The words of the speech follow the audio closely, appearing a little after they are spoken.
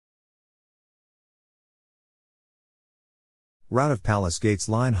Route of Palace Gates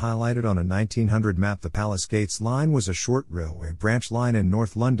Line highlighted on a 1900 map. The Palace Gates Line was a short railway branch line in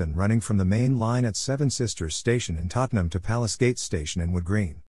North London running from the main line at Seven Sisters Station in Tottenham to Palace Gates Station in Wood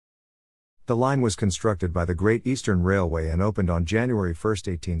Green. The line was constructed by the Great Eastern Railway and opened on January 1,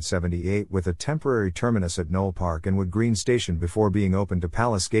 1878 with a temporary terminus at Noel Park and Wood Green Station before being opened to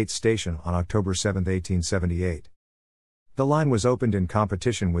Palace Gates Station on October 7, 1878. The line was opened in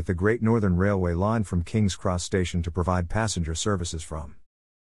competition with the Great Northern Railway line from King's Cross Station to provide passenger services from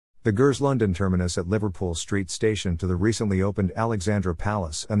the GER's London terminus at Liverpool Street Station to the recently opened Alexandra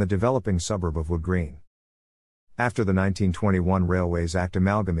Palace and the developing suburb of Wood Green. After the 1921 Railways Act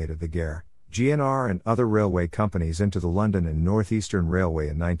amalgamated the GER, GNR and other railway companies into the London and North Eastern Railway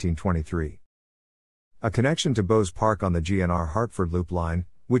in 1923. A connection to Bowes Park on the GNR Hertford Loop line,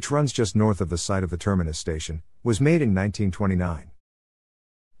 which runs just north of the site of the terminus station, was made in 1929.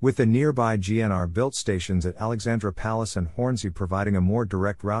 With the nearby GNR built stations at Alexandra Palace and Hornsey providing a more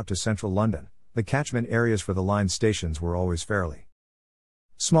direct route to central London, the catchment areas for the line stations were always fairly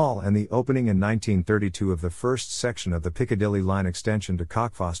small, and the opening in 1932 of the first section of the Piccadilly line extension to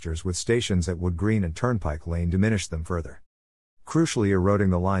Cockfosters with stations at Wood Green and Turnpike Lane diminished them further, crucially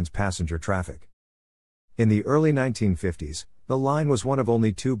eroding the line's passenger traffic. In the early 1950s, the line was one of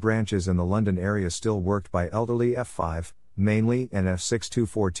only two branches in the London area still worked by elderly F5, mainly, and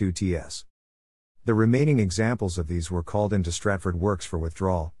F6242TS. The remaining examples of these were called into Stratford Works for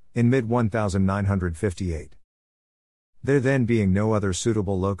withdrawal, in mid-1958. There then being no other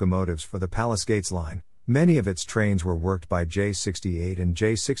suitable locomotives for the Palace Gates line, many of its trains were worked by J68 and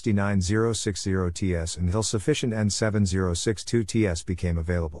J69060TS until sufficient N7062TS became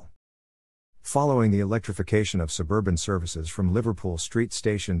available. Following the electrification of suburban services from Liverpool Street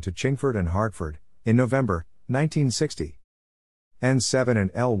Station to Chingford and Hertford, in November 1960, N7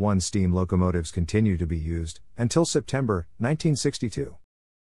 and L1 steam locomotives continued to be used, until September 1962.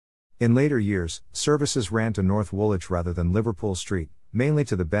 In later years, services ran to North Woolwich rather than Liverpool Street, mainly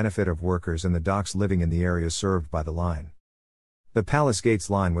to the benefit of workers in the docks living in the areas served by the line. The Palace Gates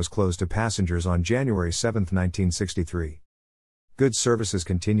line was closed to passengers on January 7, 1963. Goods services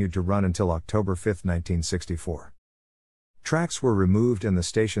continued to run until October 5, 1964. Tracks were removed and the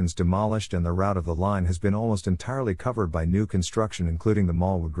stations demolished, and the route of the line has been almost entirely covered by new construction including the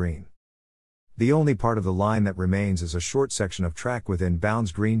Mall Wood Green. The only part of the line that remains is a short section of track within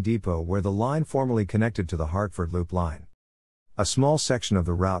Bounds Green Depot where the line formerly connected to the Hertford Loop line. A small section of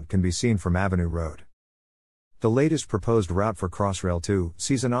the route can be seen from Avenue Road. The latest proposed route for Crossrail 2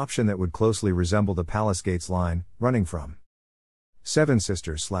 sees an option that would closely resemble the Palace Gates line, running from Seven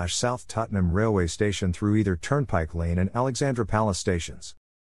Sisters / South Tottenham Railway Station through either Turnpike Lane and Alexandra Palace stations,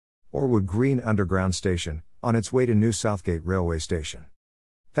 or Wood Green Underground Station, on its way to New Southgate Railway Station.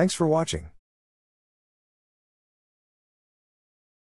 Thanks for watching.